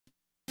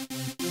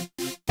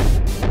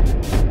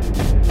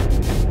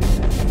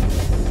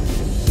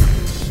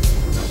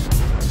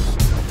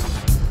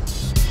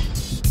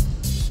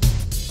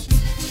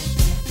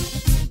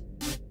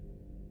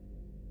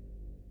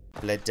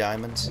Lead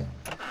diamonds.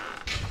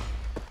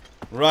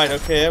 Right,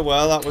 okay,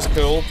 well, that was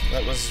cool.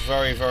 That was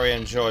very, very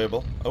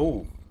enjoyable.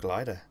 Oh,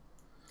 glider.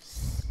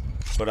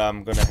 But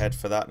I'm gonna head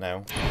for that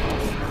now.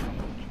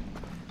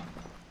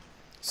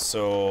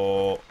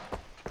 So...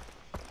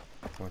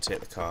 I'm gonna take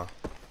the car.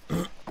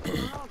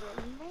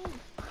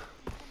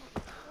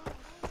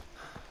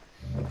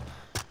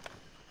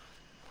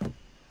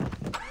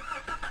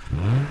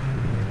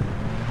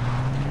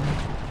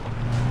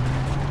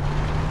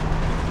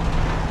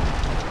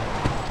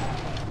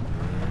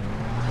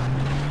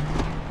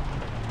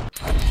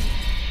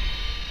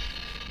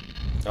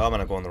 Oh, I'm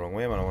gonna go on the wrong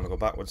way, man. I want to go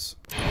backwards.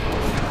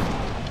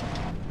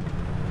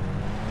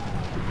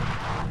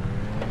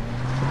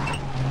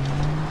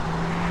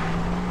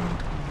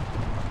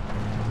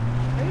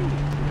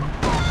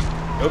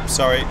 Oops,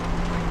 sorry.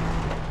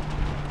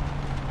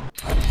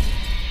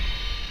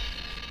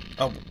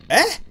 Oh,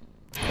 eh?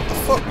 What the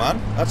fuck,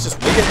 man? That's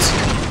just weird.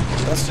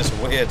 That's just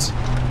weird.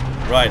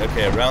 Right,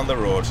 okay, around the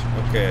road.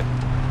 Okay.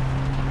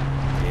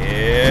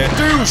 Yeah,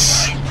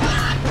 douche!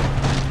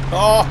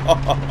 Oh,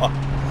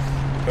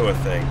 poor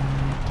thing.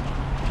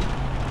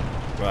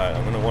 Right,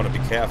 I'm gonna want to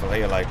be careful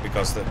here, like,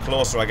 because the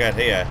closer I get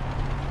here,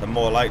 the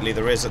more likely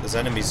there is that there's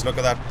enemies. Look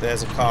at that,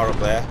 there's a car up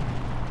there.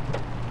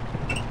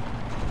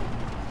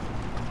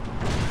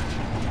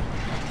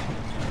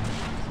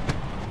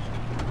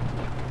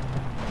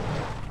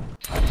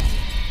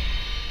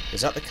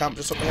 Is that the camp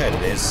just up ahead?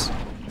 It is.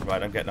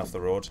 Right, I'm getting off the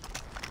road.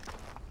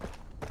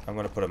 I'm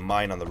gonna put a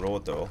mine on the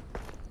road, though.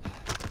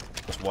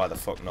 Just why the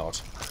fuck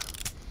not?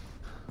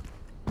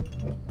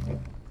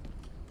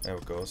 There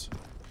it goes.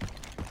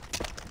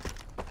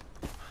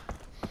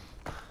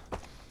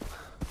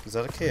 Is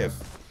that a cave?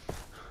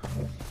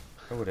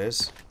 Oh, it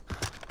is.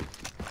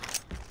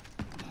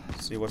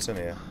 Let's see what's in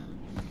here.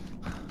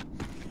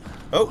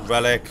 Oh,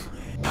 relic!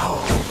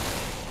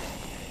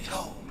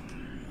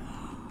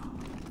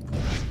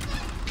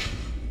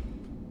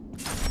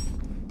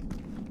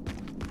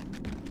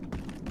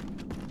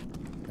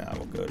 Nah,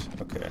 we're good.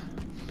 Okay.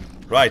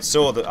 Right,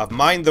 so I've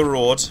mined the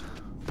road.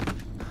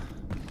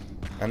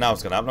 And now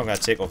what's gonna happen? I'm gonna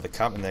take over the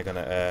camp and they're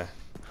gonna,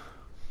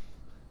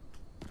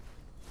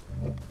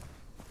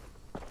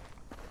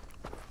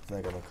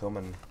 they're gonna come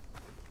and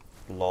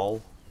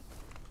lol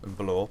and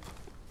blow up.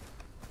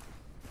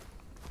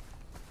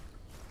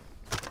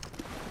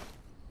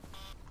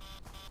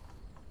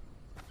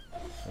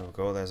 There we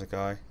go, there's a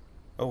guy.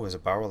 Oh, there's a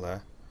barrel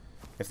there.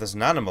 If there's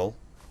an animal...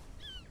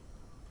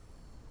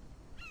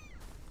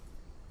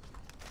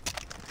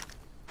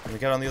 Can we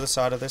get on the other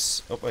side of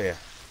this? Up here.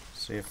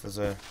 See if there's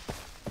a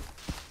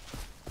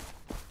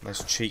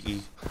nice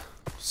cheeky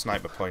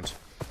sniper point.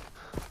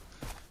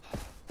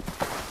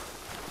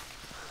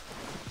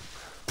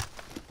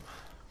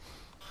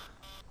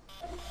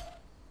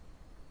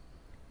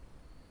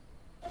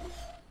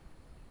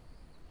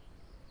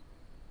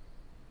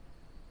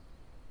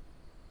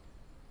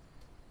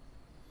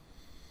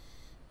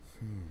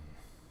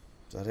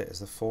 Is that it? Is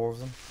there 4 of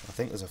them? I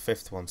think there's a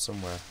 5th one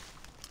somewhere.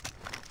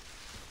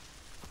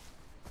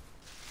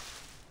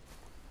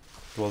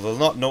 Well, they'll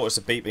not notice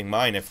a beeping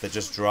mine if they're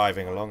just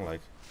driving along, like.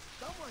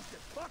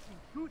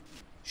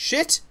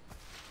 Shit!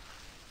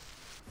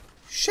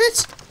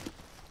 Shit!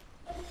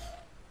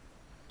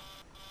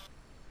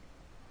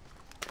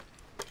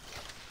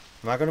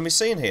 Am I going to be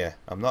seen here?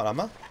 I'm not, am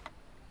I?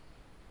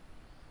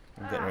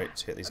 I'm getting ready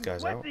to take these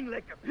guys out.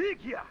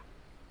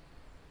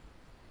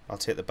 I'll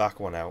take the back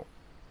one out.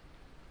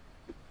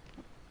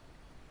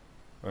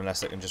 Unless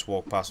they can just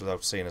walk past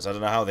without seeing us. I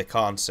don't know how they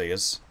can't see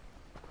us.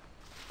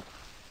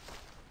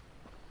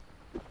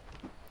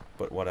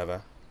 But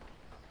whatever.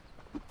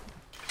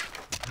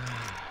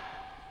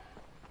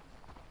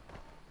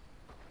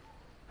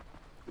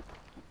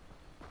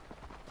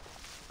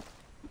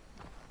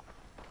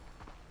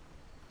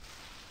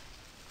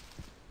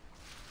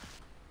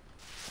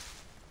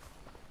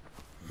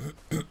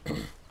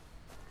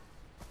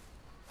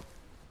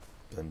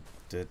 I'm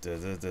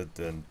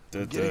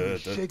getting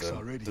shakes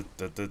already.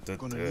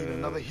 Gonna need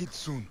another hit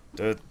soon.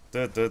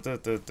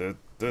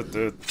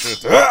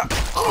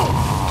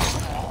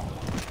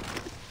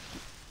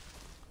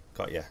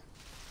 Got ya.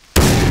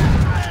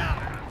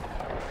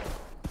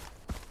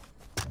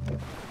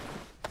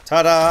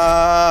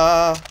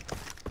 Ta-da!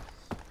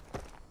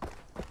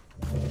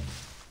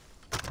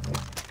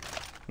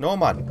 No,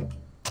 man.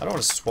 I don't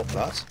want to swap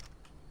that.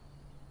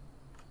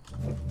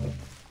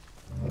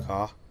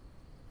 Car.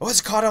 Oh, there's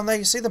a car down there.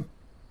 You see them?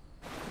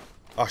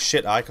 Oh,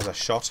 shit, because I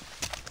shot.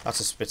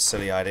 That's a bit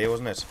silly idea,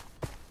 wasn't it?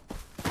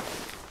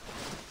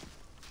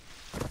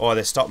 Oh, are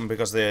they stopping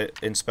because they're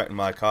inspecting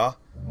my car?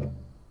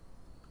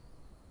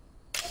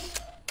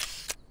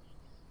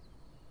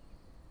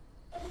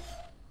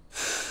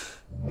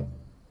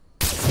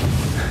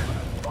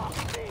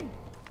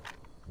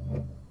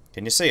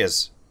 Can you see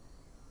us?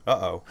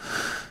 Uh-oh.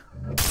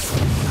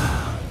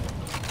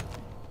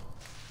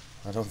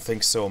 I don't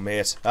think so,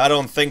 mate. I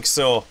don't think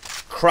so.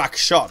 Crack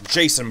shot,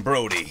 Jason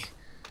Brody.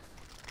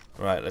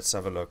 Right, let's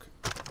have a look.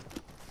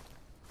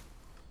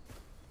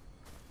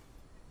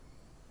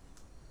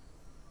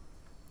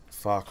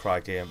 Far Cry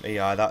game.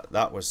 Yeah,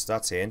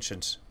 that's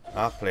ancient.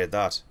 I played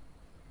that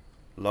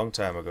long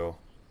time ago.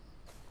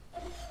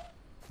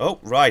 Oh,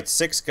 right,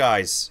 6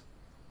 guys.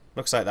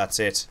 Looks like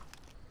that's it.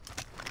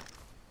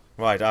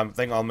 Right, I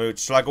think I'll move.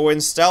 Shall I go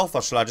in stealth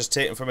or shall I just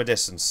take him from a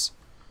distance?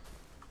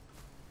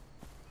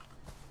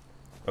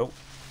 Oh.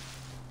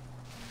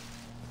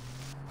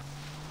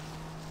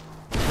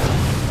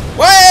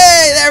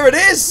 Way! There it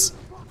is!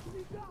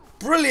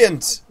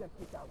 Brilliant!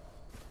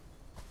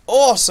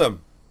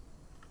 Awesome!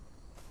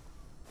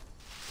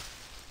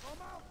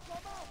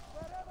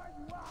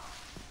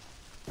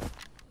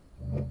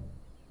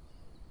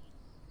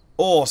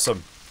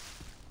 Awesome!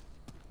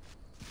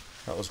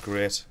 That was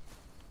great.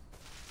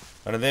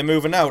 And are they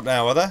moving out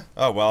now, are they?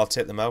 Oh, well, I'll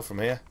take them out from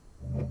here.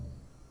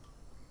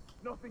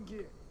 Nothing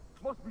here.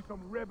 Must be some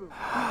rebel.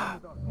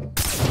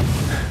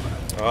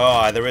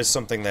 Oh, there is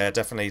something there,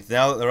 definitely.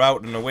 Now that they're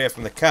out and away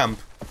from the camp,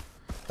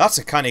 that's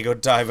a kind of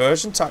good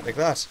diversion tactic,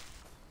 that.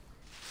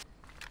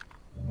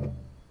 And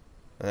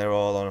they're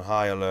all on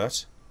high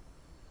alert.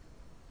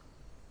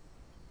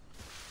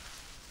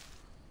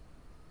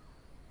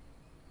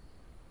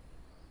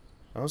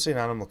 I don't see an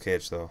animal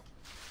cage, though.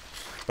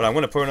 But I'm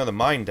going to put another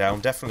mine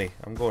down, definitely.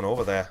 I'm going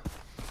over there.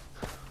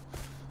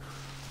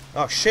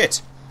 Oh,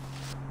 shit!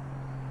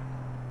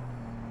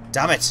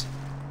 Damn it!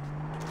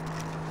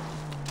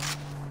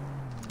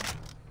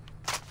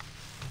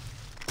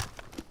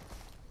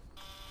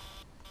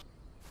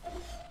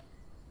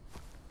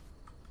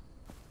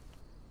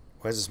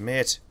 Where's his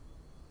mate?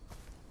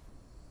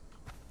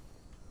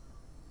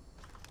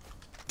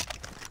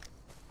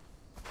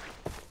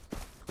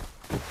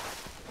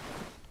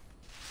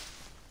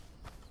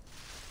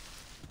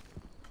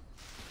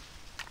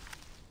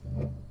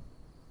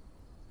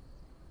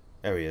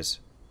 There he is.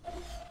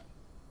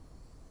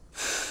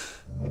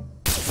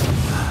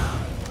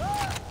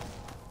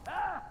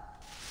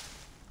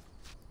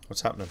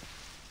 What's happening?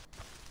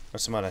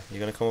 What's the matter? You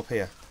gonna come up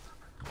here?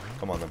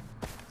 Come on then.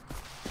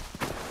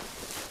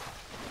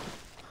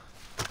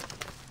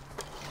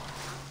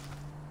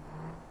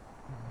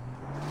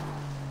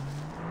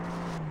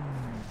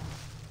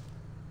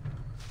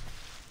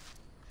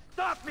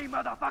 Stop me,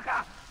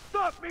 motherfucker!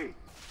 Stop me!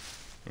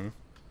 Hmm?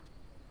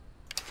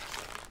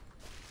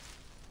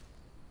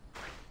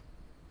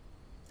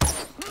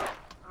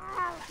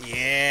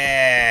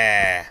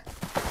 Yeah!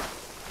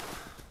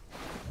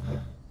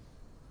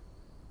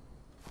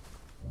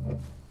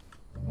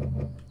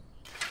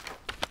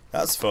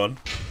 That's fun.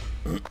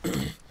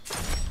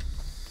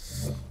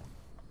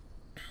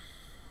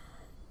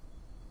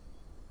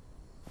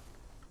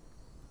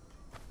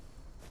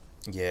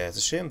 Yeah, it's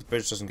a shame the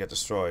bridge doesn't get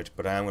destroyed,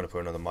 but I am going to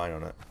put another mine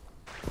on it.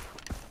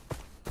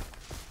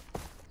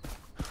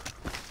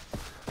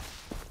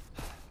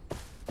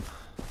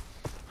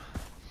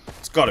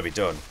 It's got to be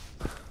done.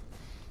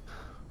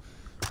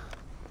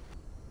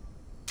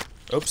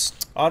 Oops.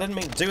 Oh, I didn't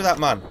mean to do that,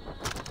 man.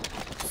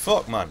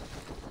 Fuck, man.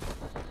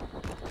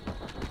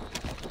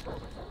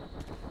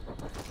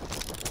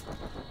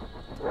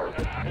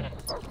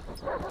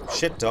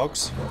 Shit,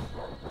 dogs.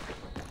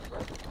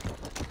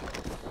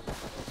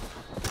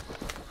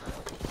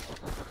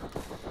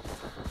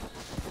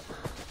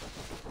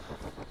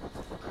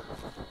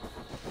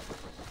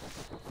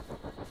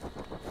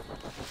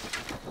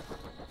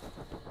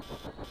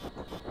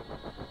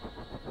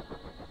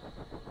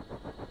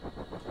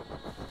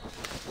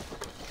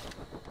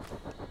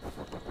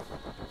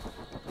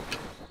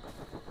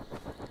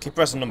 Keep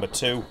pressing number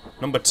 2.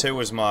 Number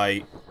 2 is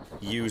my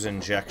use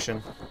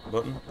injection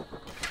button.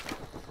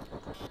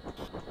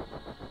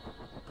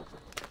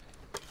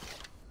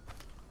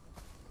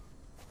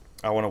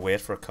 I want to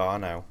wait for a car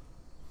now.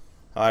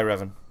 Hi,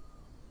 Revan.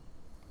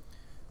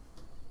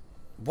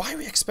 Why are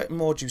we expecting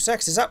more Deus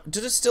Ex? Is that,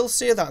 did it still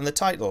say that in the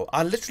title?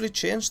 I literally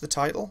changed the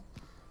title.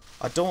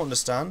 I don't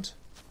understand.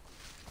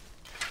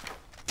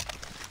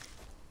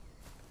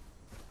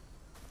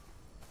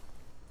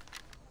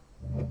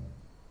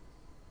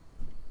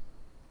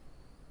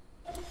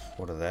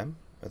 What are them?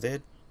 Are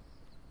they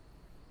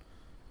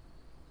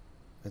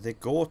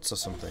goats or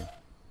something?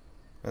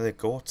 Are they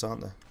goats,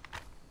 aren't they?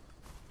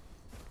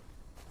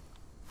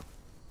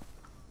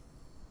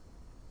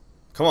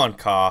 Come on,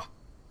 car.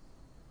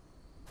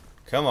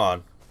 Come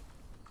on.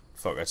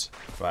 Fuck it.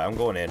 Right, I'm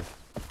going in.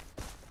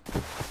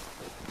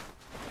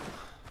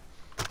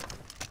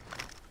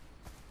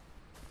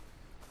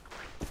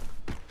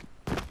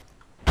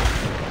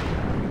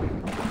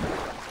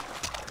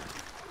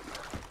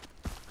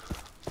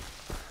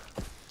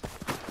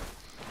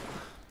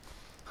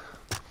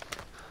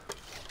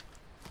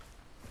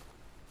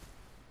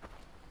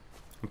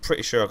 I'm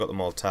pretty sure I got them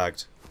all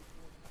tagged.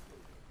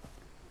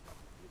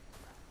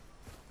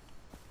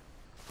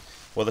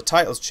 Well, the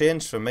title's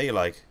changed for me,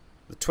 like.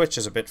 The Twitch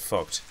is a bit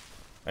fucked.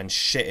 And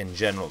shit in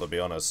general, to be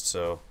honest,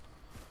 so...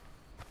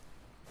 I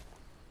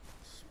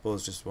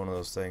suppose just one of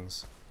those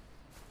things.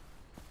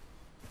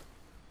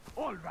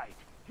 All right,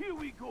 here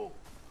we go.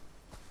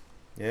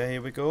 Yeah,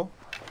 here we go.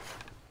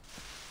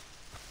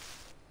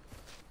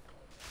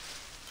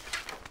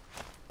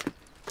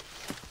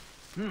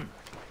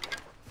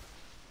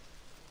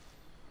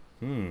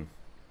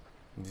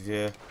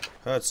 Yeah,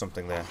 heard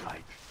something there. All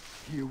right,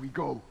 here we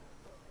go.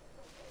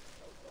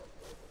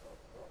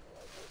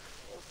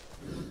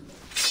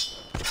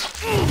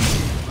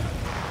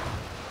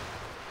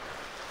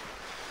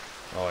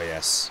 Oh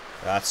yes,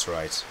 that's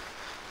right.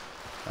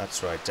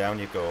 That's right, down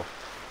you go.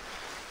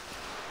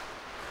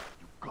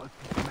 You got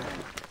this, man.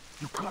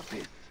 You got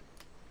this.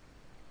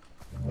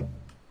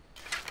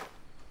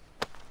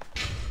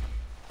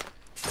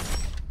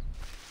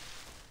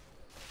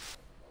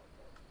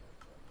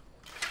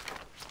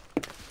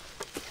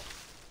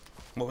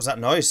 What was that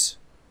noise?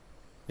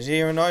 Did you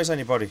hear a noise,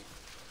 anybody?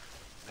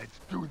 Let's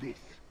do this.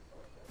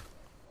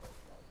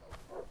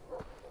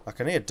 I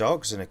can hear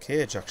dogs in a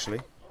cage,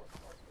 actually.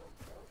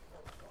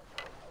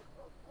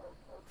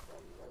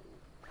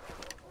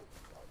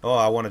 Oh,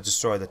 I want to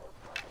destroy the...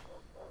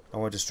 I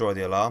want to destroy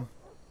the alarm.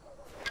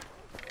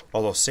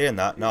 Although saying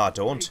that, no, I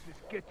don't.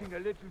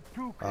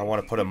 I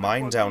want to put a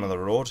mine down on the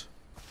road.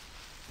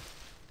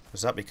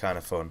 Because that'd be kind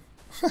of fun.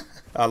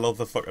 I love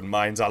the fucking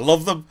mines. I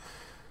love them.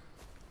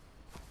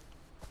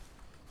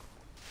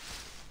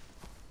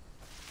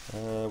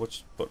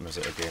 Which button is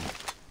it again?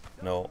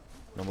 No,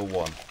 number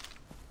 1.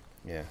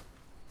 Yeah.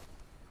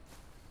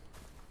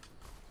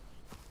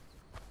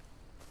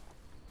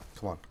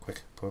 Come on,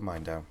 quick, put a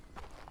mine down.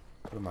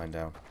 Put a mine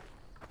down.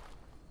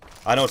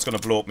 I know it's gonna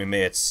blow up my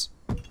mates,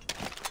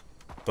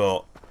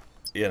 but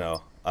you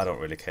know, I don't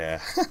really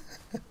care.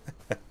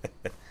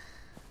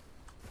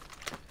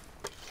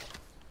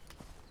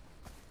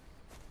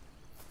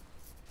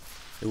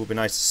 It would be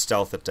nice to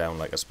stealth it down,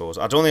 like, I suppose.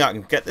 I don't think I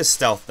can get this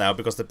stealth now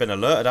because they've been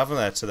alerted, haven't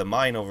they, to the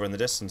mine over in the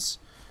distance.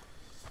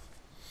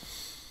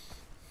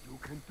 You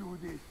can do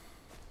this.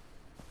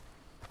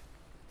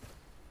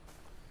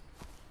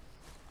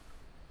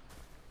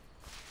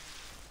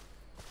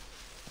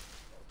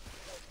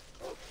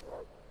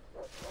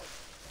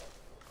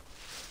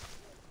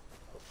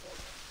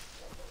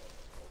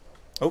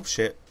 Oh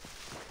shit.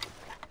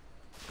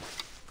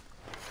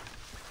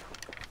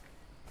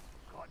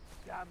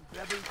 Goddamn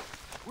rebels.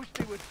 Wish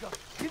they would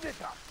just give it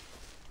up.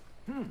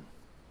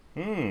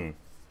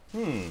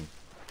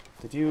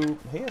 Did you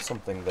hear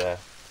something there?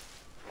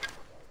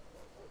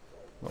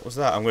 What was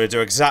that? I'm going to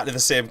do exactly the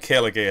same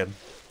kill again.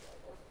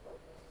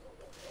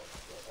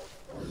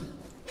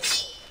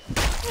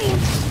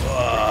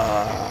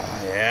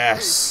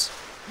 Yes.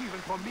 Even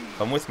for me.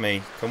 Come with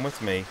me. Come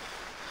with me.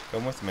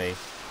 Come with me.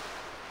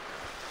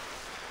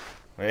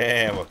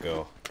 There we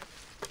go.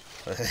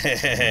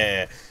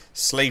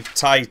 Sleep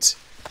tight,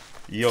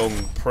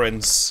 young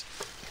prince.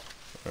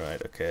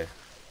 Right, okay.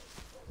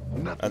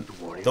 And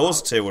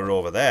those two are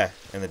over there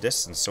in the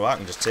distance, so I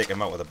can just take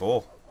them out with a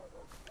bow.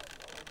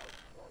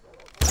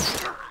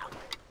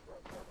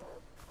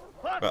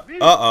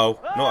 Uh-oh.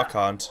 No, I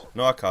can't.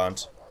 No, I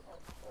can't.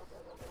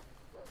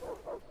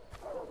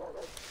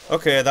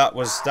 Okay, that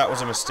was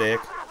a mistake.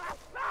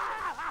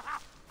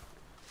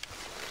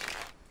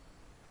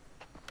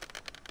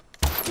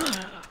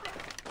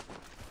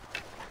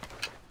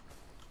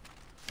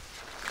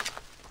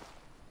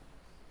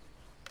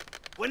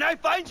 When I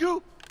find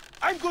you,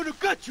 I'm going to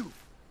gut you.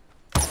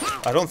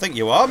 I don't think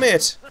you are,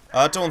 mate.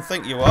 I don't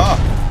think you are.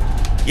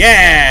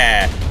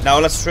 Yeah! Now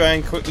let's try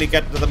and quickly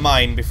get to the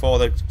mine before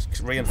the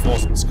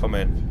reinforcements come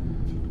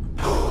in.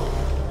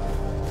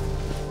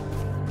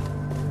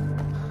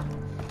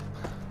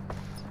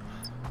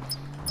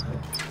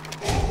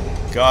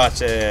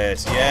 Got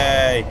it.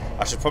 Yay!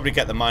 I should probably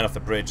get the mine off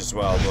the bridge as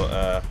well,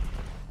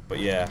 but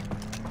yeah.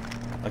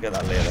 I'll get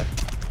that later.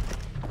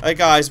 Hey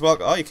guys,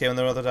 welcome. Oh, you came in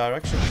the other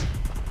direction.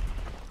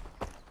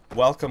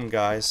 Welcome,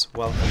 guys.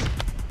 Welcome.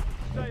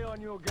 Stay on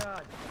your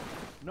guard.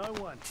 No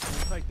one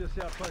will take this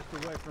outpost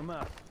away from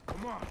us.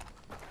 Come on.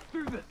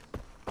 Do this.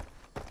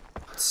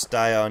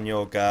 Stay on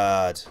your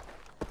guard.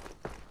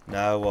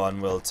 No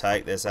one will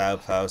take this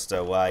outpost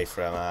away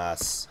from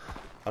us.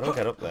 How do I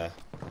get up there?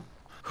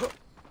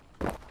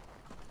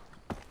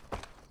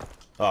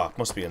 Oh, it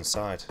must be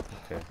inside.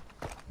 Okay.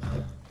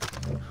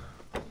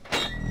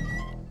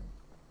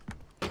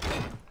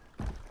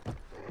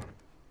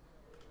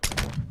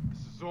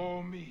 This is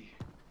all me.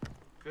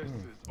 This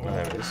is all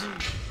there it is. me.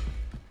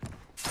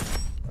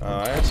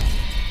 Alright.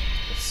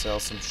 Let's sell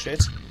some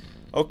shit.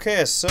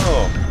 Okay, so.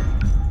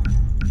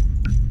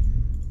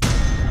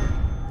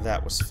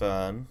 That was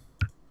fun.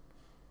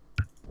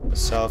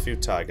 Let's sell a few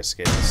tiger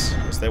skins,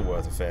 because they're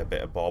worth a fair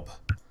bit of bob.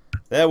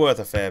 They're worth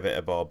a fair bit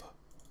of bob.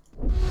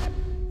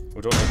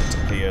 We don't need the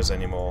tapirs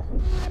anymore.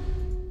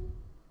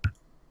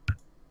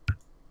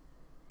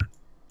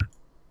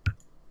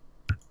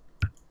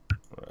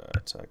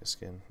 Right, tiger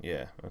skin.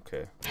 Yeah,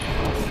 okay.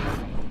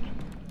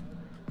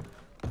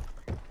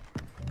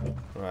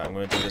 Right, I'm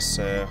gonna do this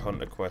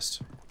hunter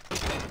quest.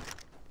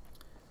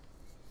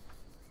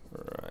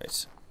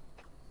 Right.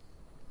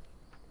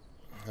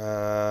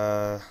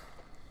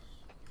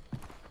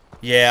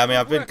 Yeah, I mean,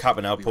 I've been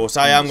capping outposts.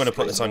 I am going to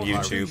put this on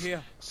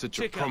YouTube. Such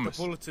a promise.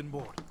 Bulletin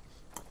board.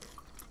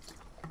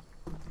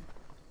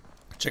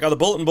 Check out the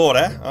bulletin board,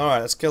 eh?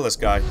 Alright, let's kill this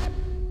guy.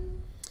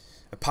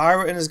 A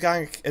pirate and his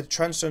gang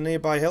entrenched on a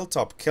nearby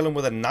hilltop. Kill him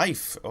with a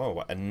knife.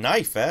 Oh, a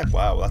knife, eh?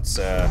 Wow, that's,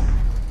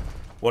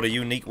 what a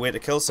unique way to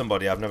kill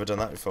somebody. I've never done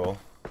that before.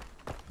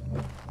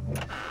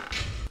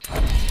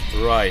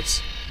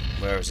 Right.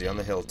 Where is he? On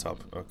the hilltop.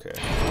 Okay.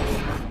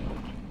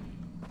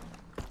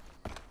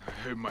 I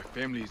hope my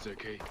family is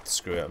okay.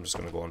 Screw it, I'm just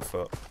going to go on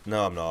foot.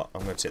 No, I'm not.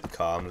 I'm going to take the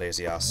car. I'm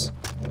lazy ass.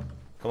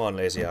 Come on,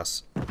 lazy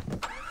ass.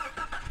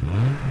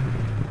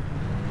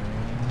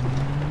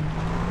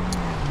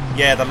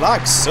 Yeah, the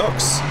lag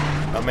sucks.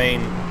 I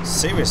mean,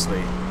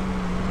 seriously.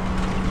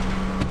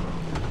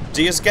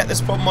 Do you just get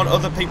this problem on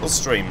other people's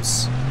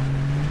streams?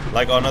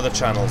 Like on other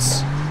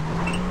channels?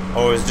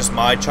 Or is it just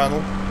my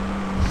channel?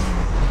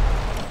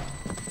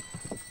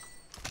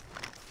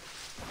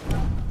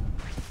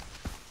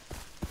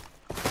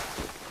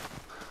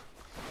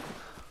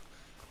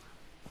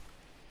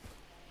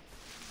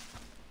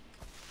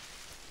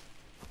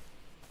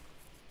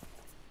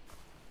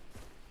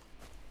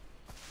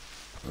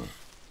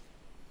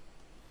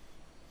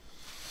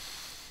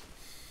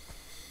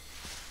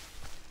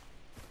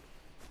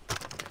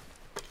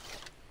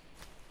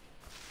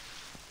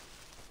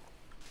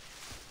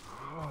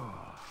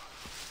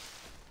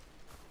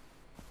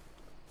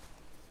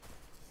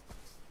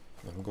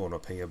 I'm going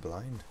up here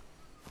blind.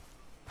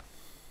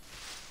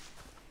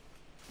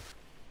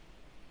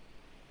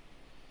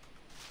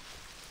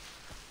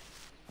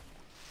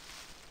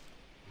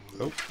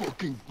 Oh.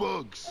 Fucking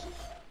bugs.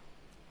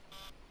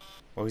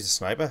 Oh, he's a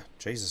sniper.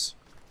 Jesus.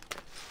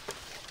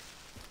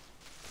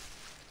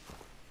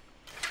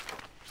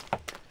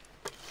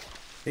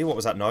 Hey, what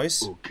was that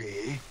noise?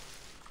 Okay.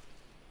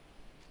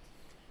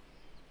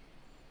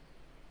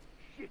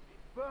 Shit, it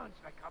burns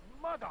like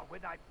a mother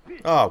when I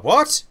piss. Oh,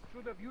 what?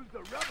 Should have used the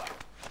rubber.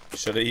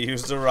 Should have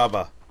used the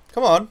rubber.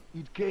 Come on.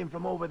 It came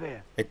from over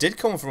there. It did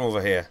come from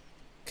over here.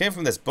 Came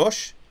from this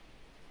bush.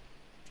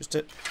 Just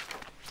a...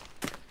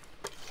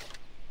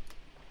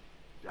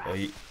 Oh,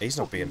 he's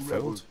not being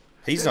fooled.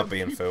 He's not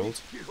being fooled.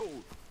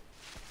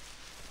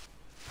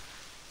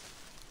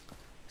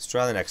 Let's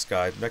try the next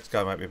guy. The next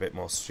guy might be a bit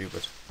more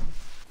stupid.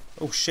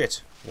 Oh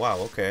shit. Wow,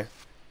 okay.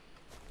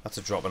 That's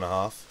a drop and a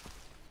half.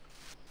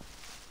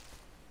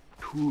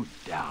 Too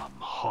damn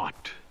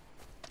hot.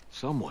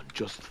 Someone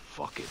just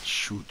fucking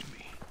shoot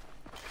me.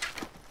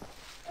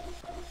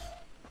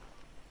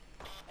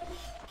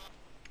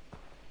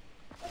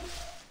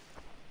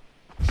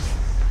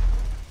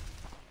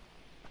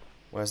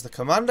 Where's the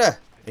commander?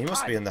 He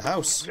must be in the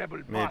house.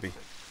 Maybe.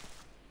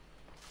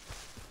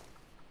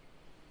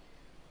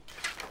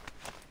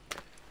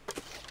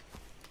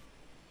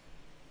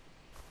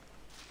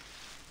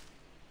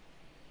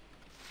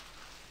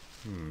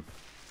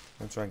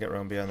 I'll try and get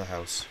around behind the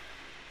house.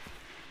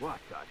 What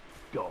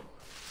a dumb.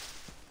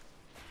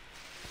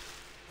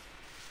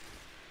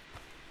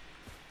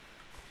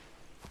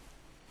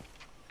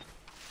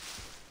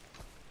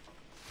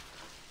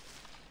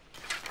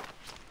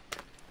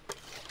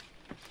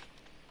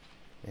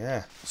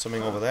 Yeah,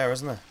 something over there,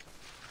 isn't there?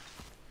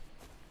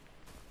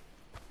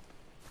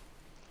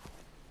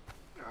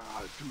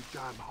 Ah, too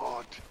damn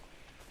hot.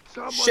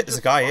 Someone Shit, there's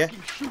a just guy here.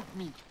 fucking shoot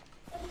me.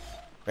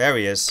 There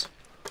he is.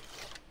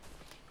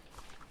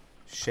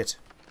 Shit.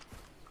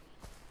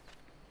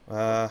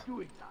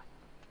 Doing that.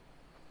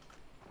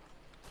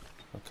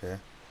 Okay.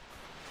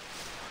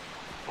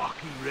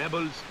 Fucking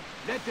rebels.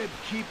 Let them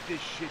keep this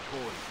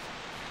shithole.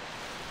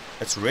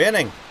 It's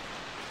raining.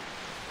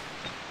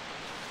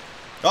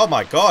 Oh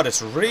my god,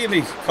 it's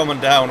really coming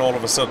down all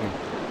of a sudden.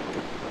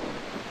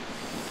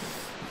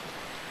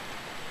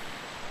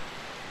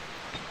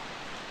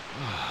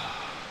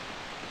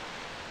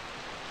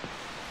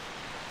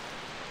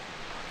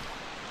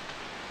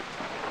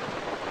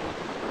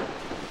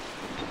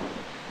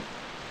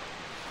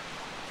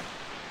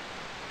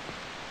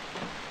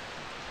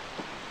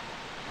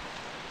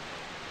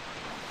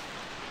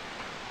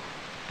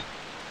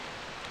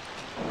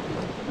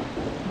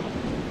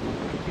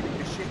 Getting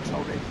the shakes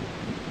already.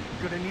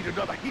 Gonna need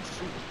another heat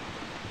suit.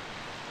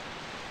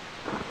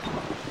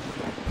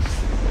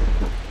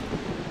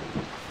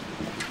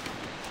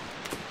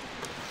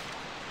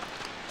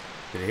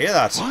 Did you hear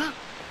that? What?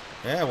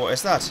 Yeah, what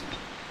is that?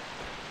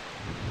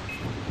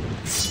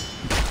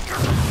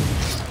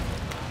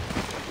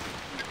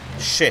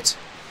 Shit.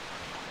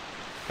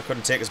 I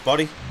couldn't take his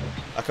body.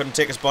 I couldn't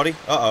take his body.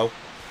 Uh-oh.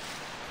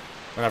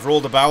 And I've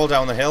rolled the barrel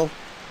down the hill.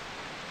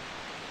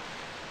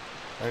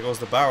 There goes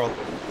the barrel.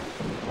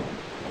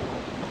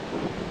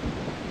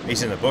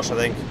 He's in the bush, I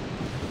think.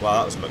 Wow,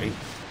 that was lucky.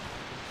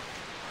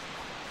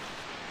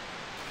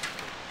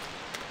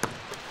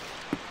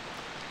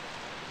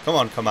 Come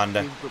on,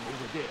 Commander. Came from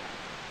over there.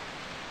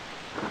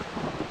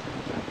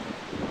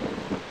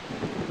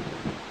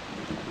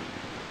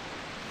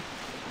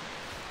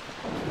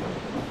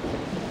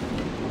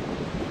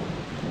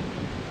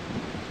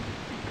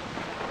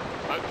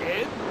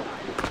 Again?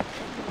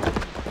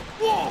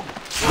 Whoa!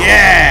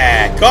 Yeah!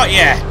 Got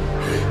ya!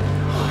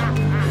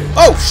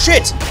 Oh,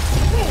 shit!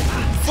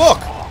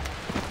 Fuck!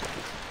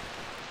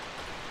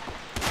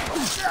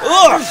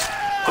 Ugh!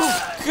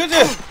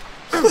 Good.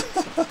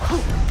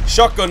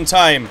 Shotgun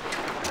time.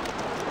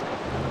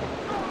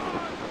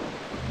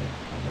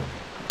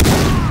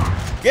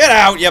 Get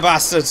out, you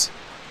bastard!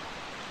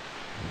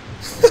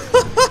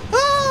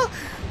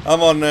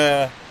 I'm on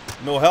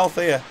no health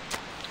here.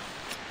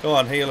 Go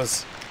on, heal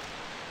us.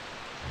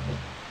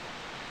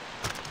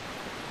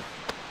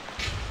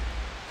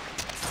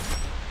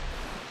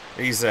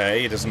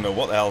 He doesn't know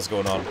what the hell's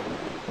going on.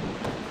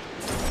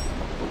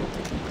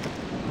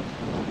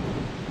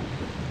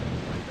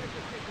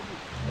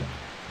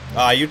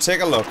 Ah, you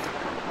take a look.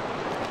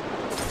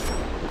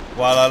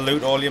 While I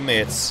loot all your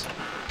mates.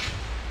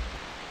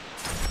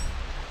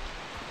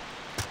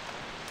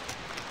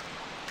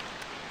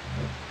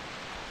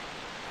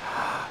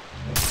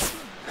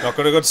 Not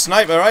got a good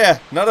sniper, are you?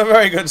 Not a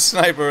very good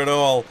sniper at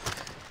all.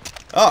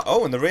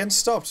 Oh, and the rain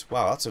stopped.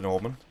 Wow, that's an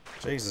omen.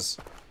 Jesus.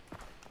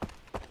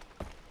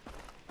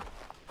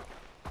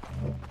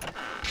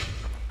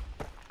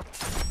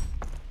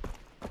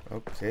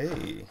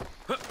 Okay.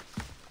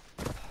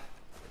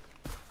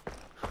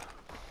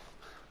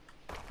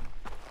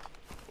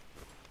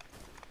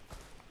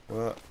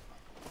 What?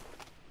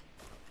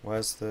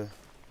 Where's the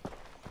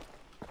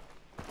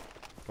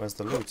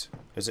loot?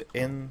 Is it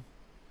in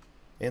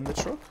the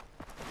truck?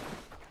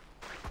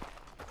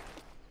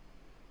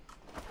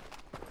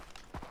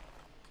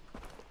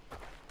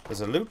 There's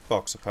a loot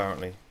box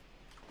apparently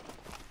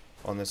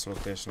on this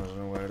location. I don't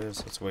know where it is.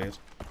 It's weird.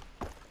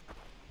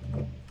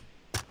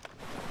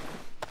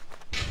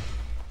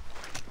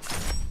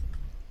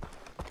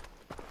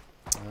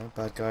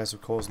 Bad guys are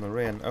causing the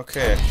rain.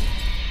 Okay.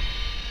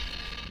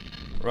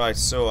 Right,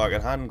 so I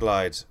can hand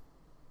glide.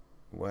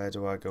 Where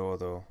do I go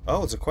though? Oh,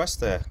 there's a quest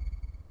there.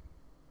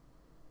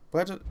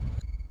 Why did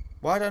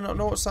I not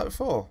notice that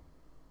before?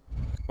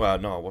 Well,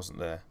 no, it wasn't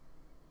there.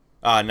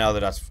 Ah, now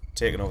that I've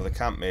taken over the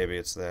camp, maybe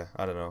it's there.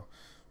 I don't know.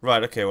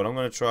 Right, okay, well I'm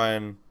going to try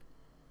and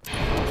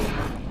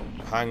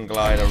hang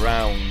glide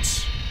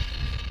around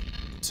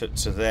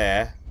to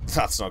there.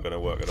 That's not going to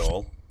work at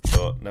all,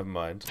 but never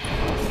mind.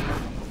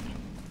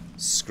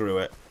 Screw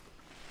it.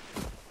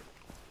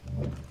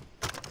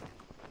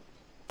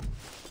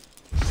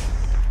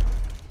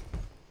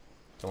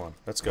 Come on,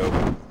 let's go.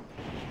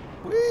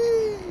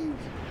 Whee!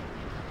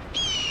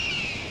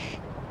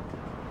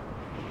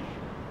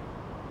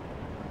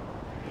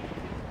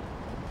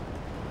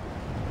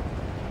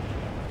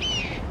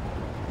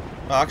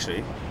 Oh,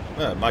 actually,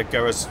 might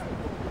get us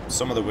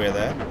some of the way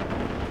there.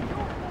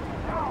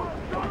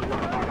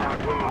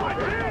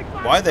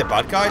 Why are there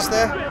bad guys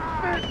there?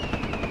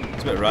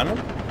 It's a bit random.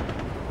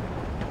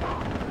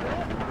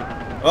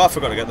 Oh, I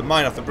forgot to get the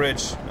mine off the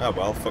bridge. Oh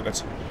well, fuck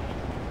it.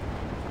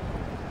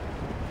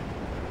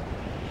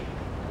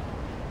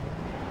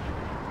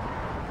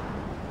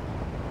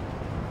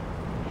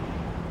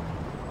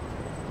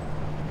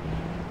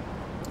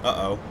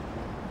 Uh-oh.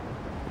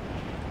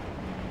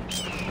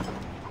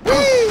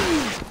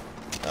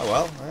 Oh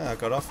well, yeah, I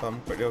got off. I'm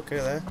pretty okay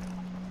there.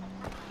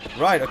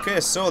 Right, okay,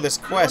 so this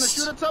quest.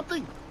 You wanna shoot at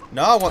something?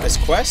 No, I want this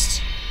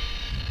quest.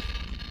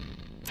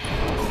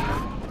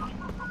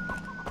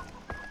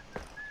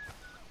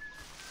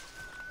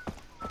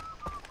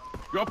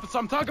 You up for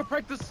some target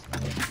practice?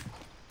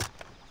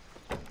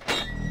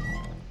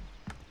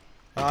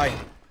 Hi.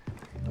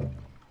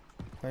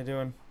 How you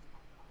doing?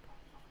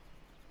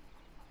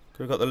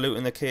 Could have got the loot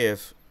in the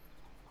cave.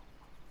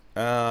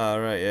 Ah,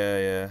 right,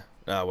 yeah.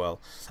 Ah, well.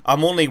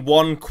 I'm only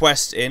one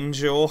quest in,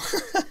 Joe.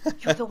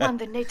 You're the one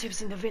the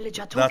natives in the village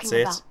are talking That's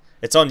it. about.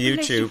 It's on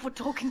Bless you YouTube. for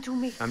talking to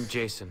me. I'm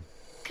Jason.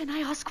 Can I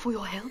ask for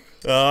your help?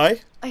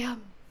 Aye.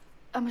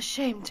 I'm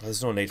ashamed.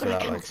 There's no need for But I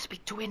that, cannot like.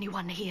 speak to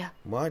anyone here.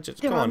 Why? Just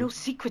There come are on. no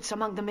secrets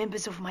among the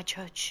members of my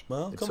church.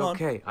 Well, It's come on.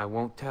 okay, I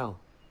won't tell.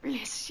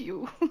 Bless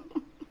you.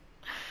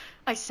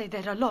 I say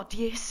that a lot,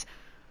 yes.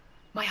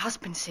 My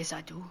husband says I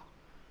do.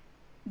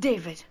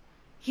 David,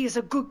 he is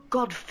a good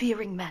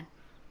God-fearing man.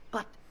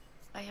 But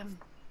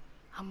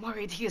I'm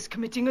worried he is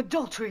committing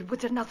adultery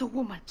with another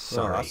woman. Oh,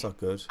 Sorry. that's not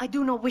good. I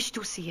do not wish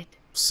to see it,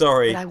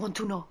 Sorry. but I want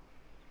to know.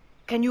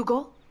 Can you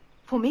go?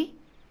 For me?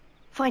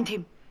 Find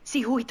him. See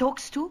who he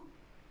talks to?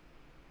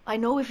 I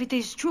know if it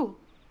is true,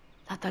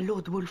 that the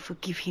Lord will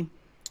forgive him.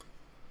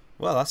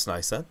 Well, that's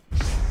nice then.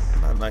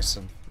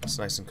 That's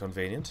nice and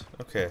convenient.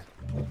 Okay.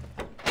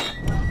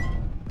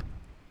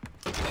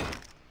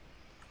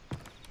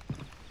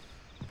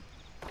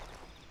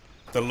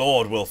 The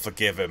Lord will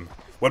forgive him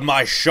when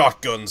my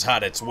shotgun's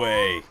had its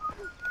way.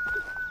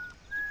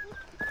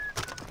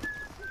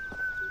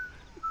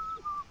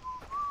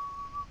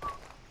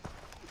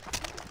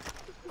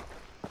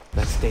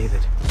 That's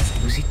David.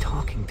 Who's he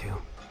talking to?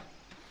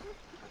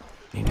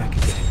 Maybe I can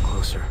get him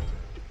closer.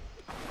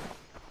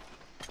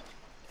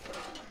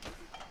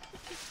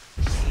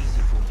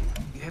 Easy for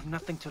you. You have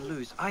nothing to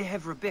lose. I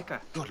have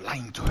Rebecca. You're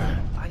lying to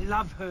her. I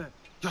love her.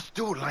 You're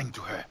still lying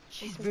to her.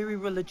 She's very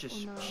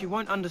religious. She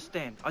won't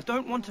understand. I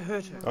don't want to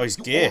hurt her. Oh, he's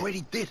You gay.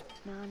 already did.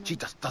 She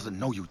just doesn't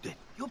know you did.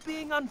 You're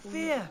being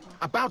unfair.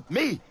 About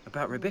me.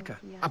 About Rebecca.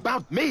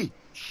 About me.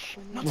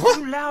 Not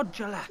too loud,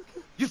 Jalak.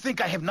 You think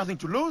I have nothing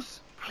to lose?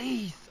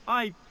 Please,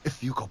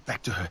 If you go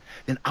back to her,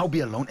 then I'll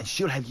be alone and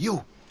she'll have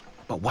you.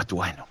 But what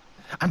do I know?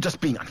 I'm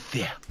just being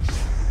unfair.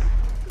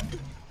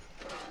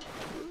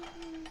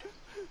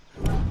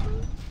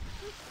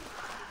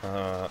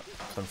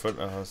 Confront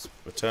her husband.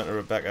 Return to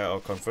Rebecca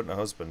or confront her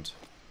husband.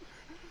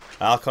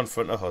 I'll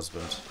confront her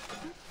husband.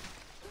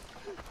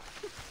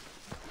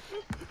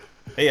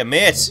 Hey,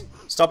 mate!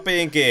 Stop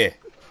being gay.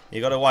 You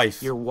got a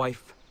wife. Your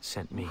wife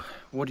sent me.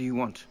 What do you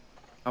want?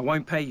 I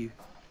won't pay you.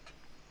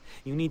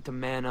 You need to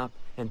man up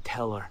and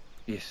tell her.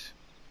 Yes.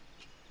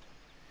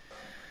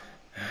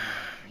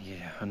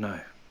 Yeah, I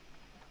know.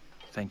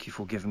 Thank you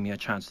for giving me a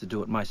chance to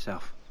do it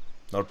myself.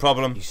 Not a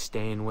problem. You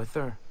staying with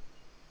her?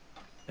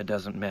 It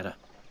doesn't matter.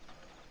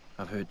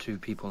 I've hurt two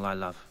people I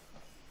love.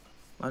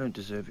 I don't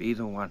deserve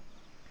either one.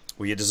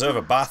 Well, you deserve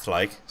a bath,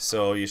 like,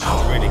 so you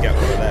should really get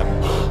one of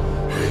them.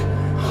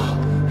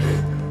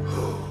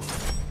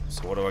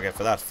 So what do I get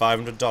for that?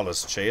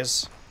 $500.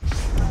 Cheers.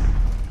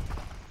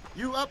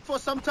 You up for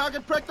some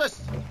target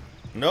practice?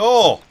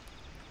 No!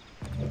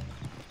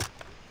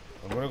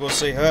 I'm gonna go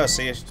see her,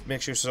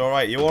 make sure she's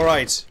alright. You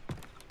alright?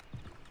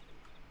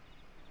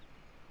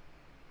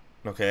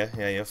 Okay,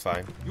 yeah, you're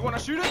fine. You wanna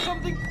shoot at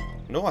something?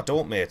 No, I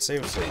don't, mate.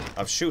 Seriously.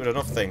 I've shooted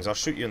enough things. I'll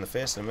shoot you in the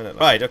face in a minute.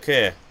 Right,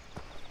 okay.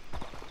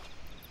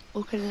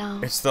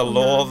 It's the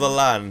law of the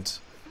land.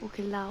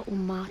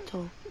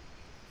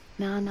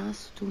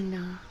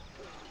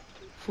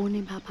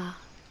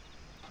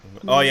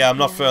 Oh yeah, I'm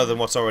not further than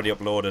what's already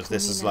uploaded.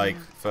 This is like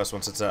first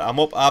one to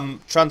tell. I'm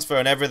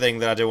transferring everything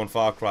that I do on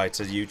Far Cry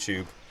to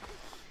YouTube.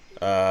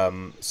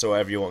 So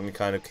everyone can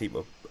kind of keep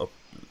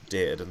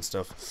updated and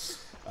stuff.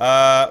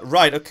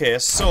 Right, okay,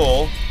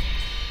 so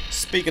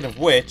speaking of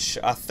which,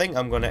 I think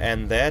I'm gonna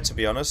end there, to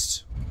be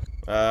honest.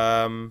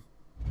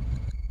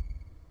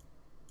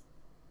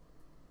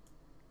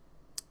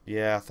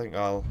 Yeah, I think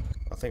I'll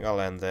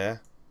end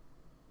there.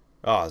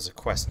 Oh, there's a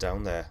quest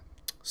down there.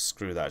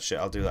 Screw that shit.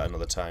 I'll do that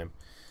another time.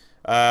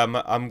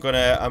 I'm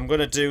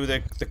gonna do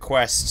the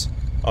quest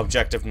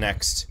objective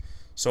next.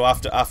 So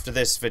after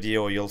this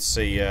video, you'll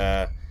see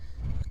on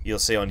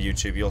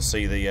YouTube. You'll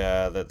see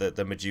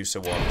the Medusa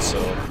one. So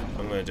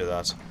I'm gonna do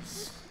that.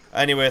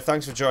 Anyway,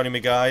 thanks for joining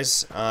me,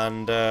 guys,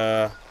 and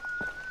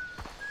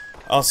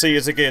I'll see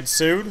you again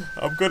soon.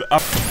 I'm good.